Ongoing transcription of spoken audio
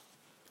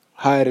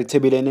Hi,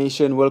 Retabile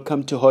Nation.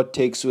 Welcome to Hot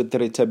Takes with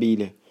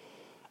Retabile.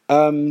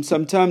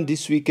 Sometime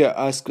this week, I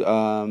asked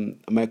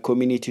my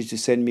community to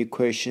send me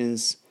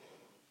questions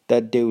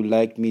that they would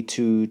like me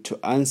to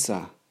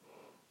answer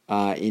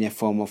in a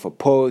form of a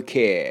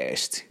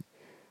podcast.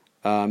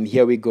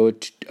 Here we go.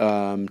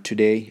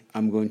 Today,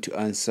 I'm going to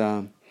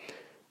answer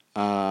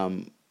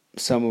some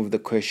of the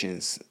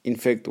questions. In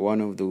fact,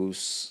 one of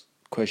those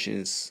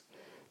questions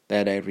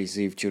that I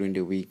received during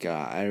the week,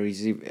 I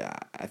received,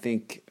 I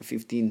think,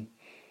 15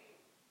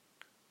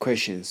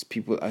 questions,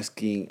 people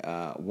asking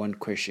one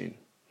question.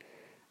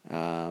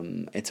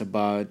 It's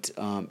about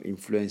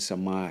influencer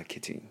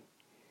marketing.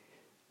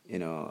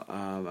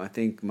 I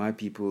think my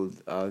people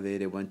out there,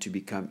 they want to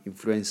become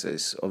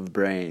influencers of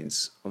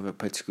brands, of a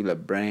particular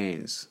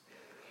brands.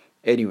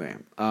 Anyway,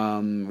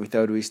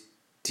 without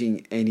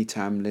wasting any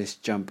time, let's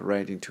jump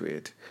right into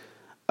it.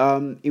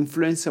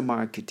 Influencer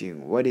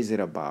marketing, what is it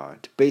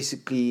about?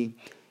 Basically,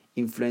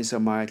 influencer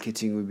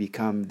marketing will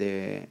become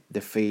the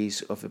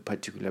face of a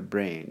particular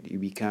brand. You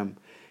become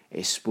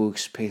a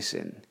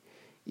spokesperson.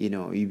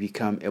 You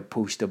become a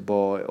poster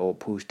boy or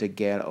poster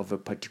girl of a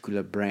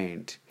particular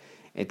brand.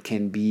 It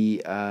can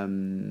be a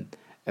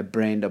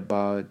brand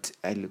about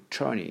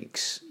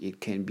electronics.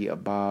 It can be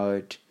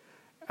about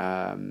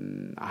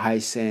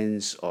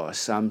Hisense or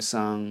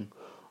Samsung,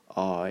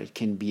 or it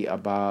can be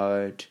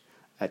about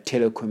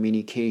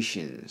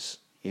telecommunications.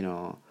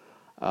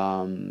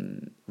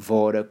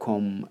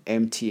 Vodacom,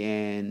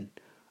 MTN,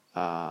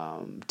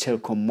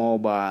 Telcom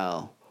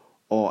Mobile,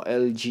 or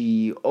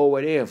LG, or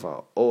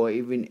whatever, or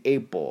even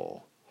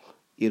Apple.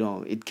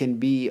 It can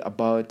be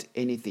about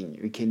anything.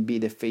 It can be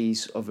the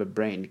face of a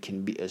brand. It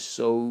can be a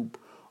soap,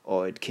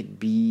 or it can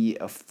be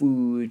a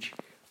food.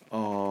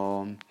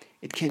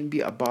 It can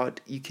be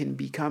about, you can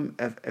become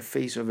a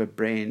face of a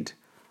brand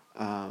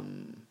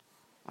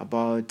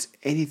about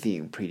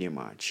anything pretty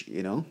much.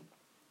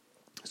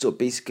 So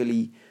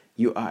basically,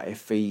 you are a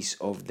face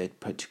of that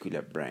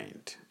particular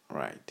brand,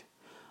 right?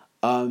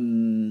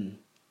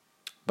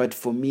 But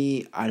for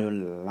me, I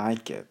don't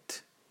like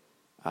it.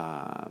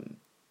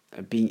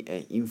 Being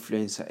an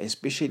influencer,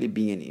 especially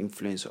being an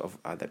influencer of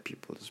other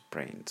people's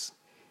brands.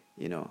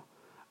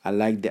 I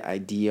like the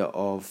idea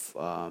of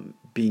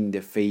being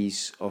the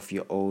face of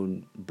your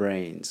own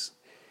brands,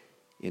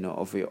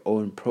 of your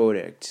own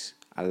products.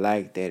 I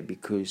like that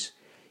because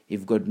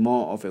you've got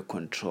more of a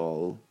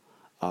control.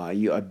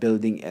 You are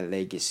building a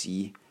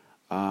legacy.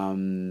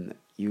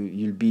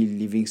 You'll be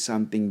leaving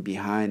something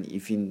behind,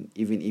 even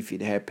if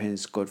it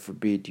happens, God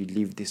forbid, you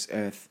leave this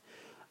earth.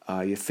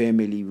 Your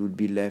family will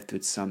be left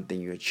with something.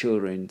 Your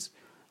children,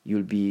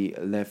 you'll be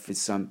left with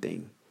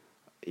something.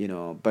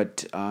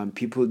 But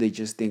people, they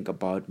just think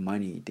about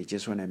money. They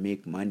just want to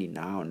make money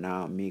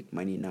now, make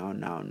money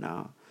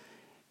now.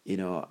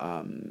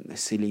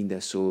 Selling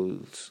their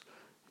souls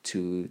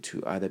to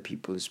other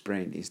people's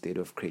brand instead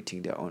of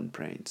creating their own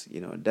brands.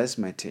 That's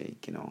my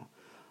take.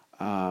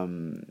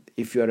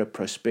 If you are a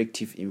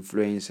prospective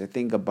influencer,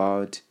 think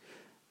about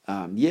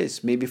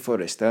yes, maybe for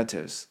the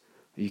starters,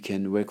 you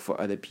can work for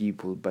other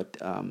people, but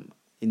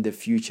in the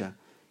future,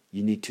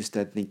 you need to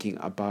start thinking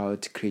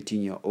about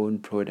creating your own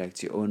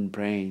products, your own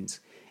brands,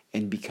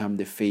 and become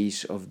the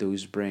face of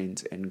those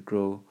brands and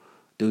grow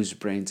those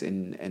brands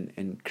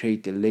and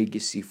create a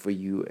legacy for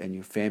you and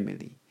your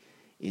family.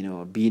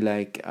 Be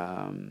like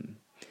a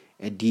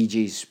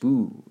DJ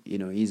Spoo.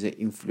 He's an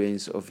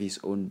influence of his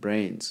own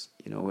brands.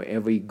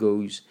 Wherever he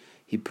goes,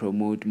 he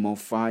promote more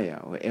fire.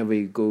 Wherever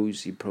he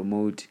goes, he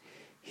promote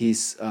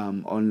his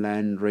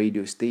online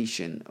radio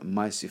station,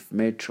 Massive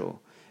Metro.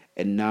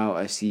 And now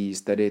I see he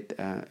started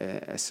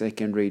a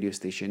second radio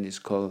station. It's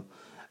called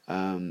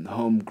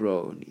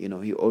Homegrown.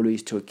 He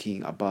always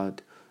talking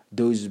about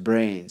those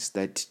brands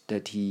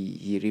that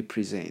he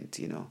represents.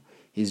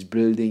 He's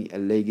building a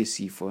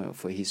legacy for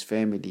his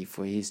family,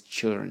 for his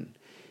children.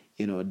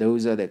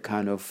 Those are the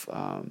kind of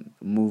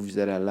moves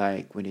that I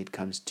like when it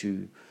comes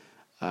to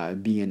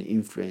being an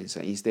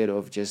influencer, instead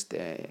of just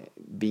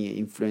being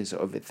an influencer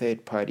of a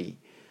third party.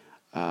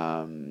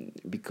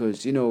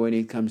 Because when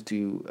it comes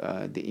to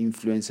the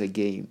influencer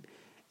game,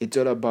 it's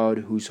all about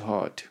who's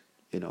hot.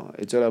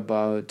 It's all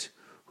about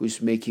who's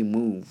making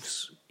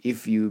moves.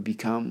 If you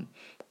become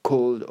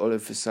cold all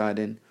of a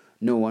sudden,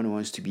 no one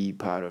wants to be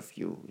part of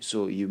you.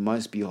 So you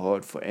must be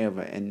hot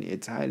forever, and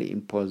it's highly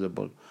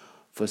impossible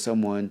for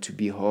someone to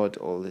be hot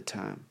all the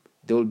time.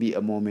 There will be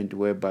a moment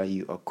whereby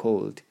you are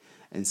cold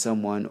and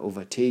someone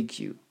overtake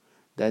you.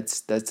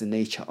 That's the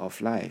nature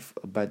of life.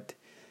 But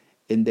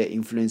in the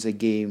influencer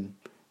game,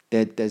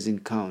 that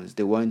doesn't count.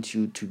 They want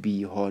you to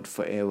be hot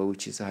forever,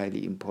 which is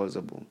highly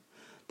impossible.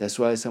 That's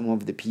why some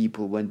of the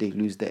people, when they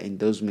lose their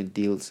endorsement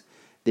deals,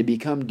 they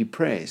become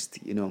depressed.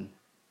 They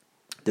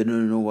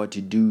don't know what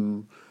to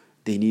do.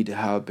 They need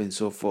help and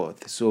so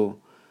forth. So,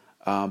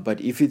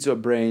 but if it's a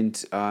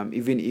brand,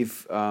 even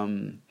if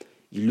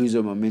you lose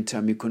your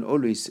momentum, you can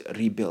always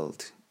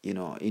rebuild.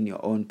 In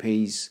your own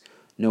pace.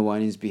 No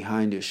one is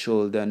behind your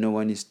shoulder. No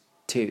one is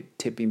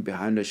tapping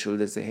behind your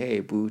shoulder. Say,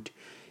 hey, boot,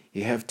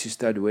 you have to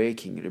start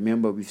working.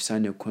 Remember, we've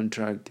signed a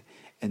contract,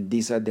 and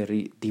these are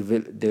the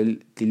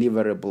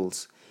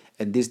deliverables,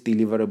 and these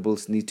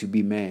deliverables need to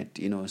be met,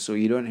 so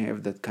you don't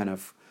have that kind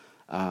of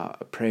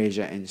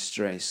pressure and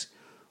stress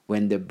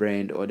when the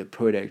brand or the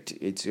product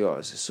it's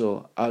yours.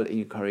 So I'll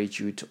encourage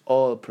you to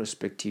all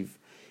prospective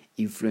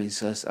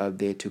influencers out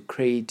there to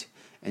create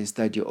and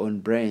start your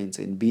own brands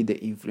and be the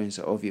influencer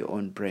of your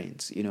own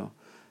brands.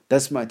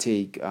 That's my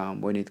take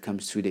when it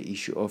comes to the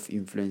issue of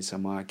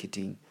influencer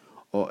marketing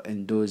or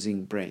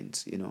endorsing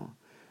brands.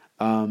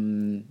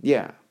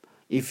 Yeah,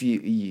 if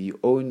you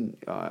own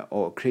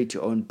or create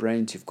your own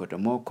brands, you've got a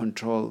more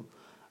control.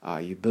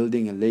 You're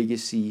building a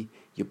legacy.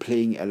 You're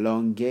playing a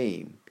long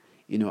game.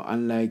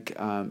 Unlike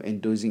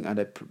endorsing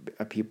other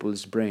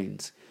people's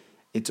brands,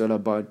 it's all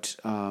about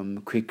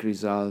quick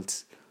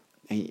results.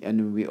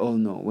 And we all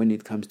know when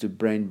it comes to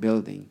brand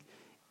building,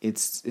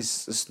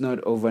 it's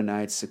not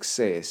overnight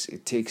success.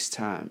 It takes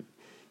time.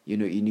 You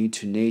need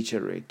to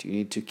nurture it. You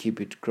need to keep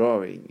it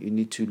growing. You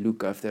need to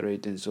look after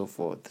it and so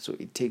forth. So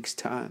it takes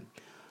time.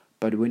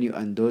 But when you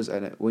endorse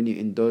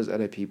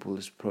other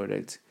people's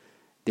products,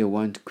 they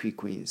want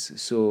quick wins.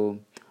 So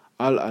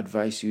I'll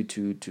advise you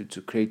to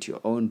create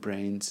your own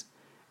brands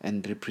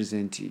and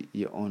represent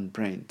your own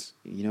brands.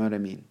 You know what I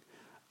mean?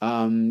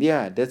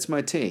 Yeah, that's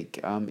my take.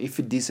 If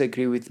you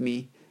disagree with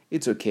me,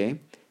 it's okay.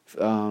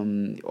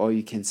 Or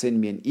you can send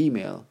me an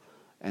email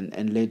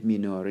and let me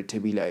know,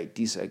 Retabile, I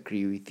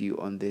disagree with you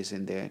on this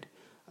and that.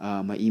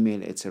 My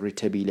email is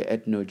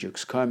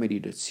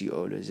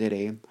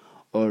retabile@nojokescomedy.co.za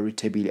or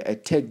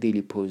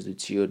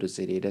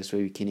retabile@techdailypost.co.za. That's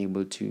where you can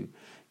able to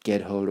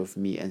get hold of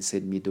me and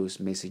send me those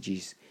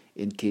messages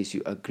in case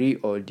you agree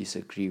or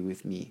disagree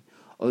with me.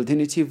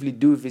 Alternatively,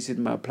 do visit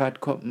my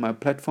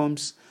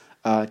platforms,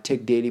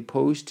 Tech Daily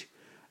Post,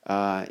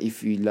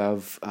 if you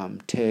love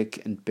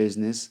tech and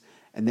business.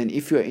 And then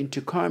if you're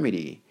into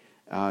comedy,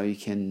 you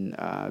can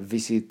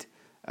visit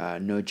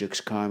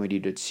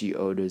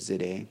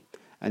nojokescomedy.co.za.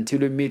 Until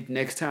we meet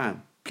next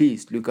time,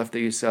 please look after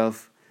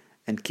yourself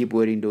and keep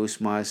wearing those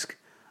masks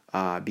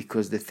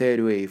because the third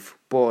wave,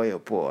 boy oh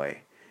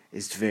boy,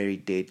 is very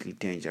deadly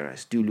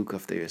dangerous. Do look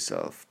after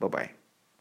yourself. Bye-bye.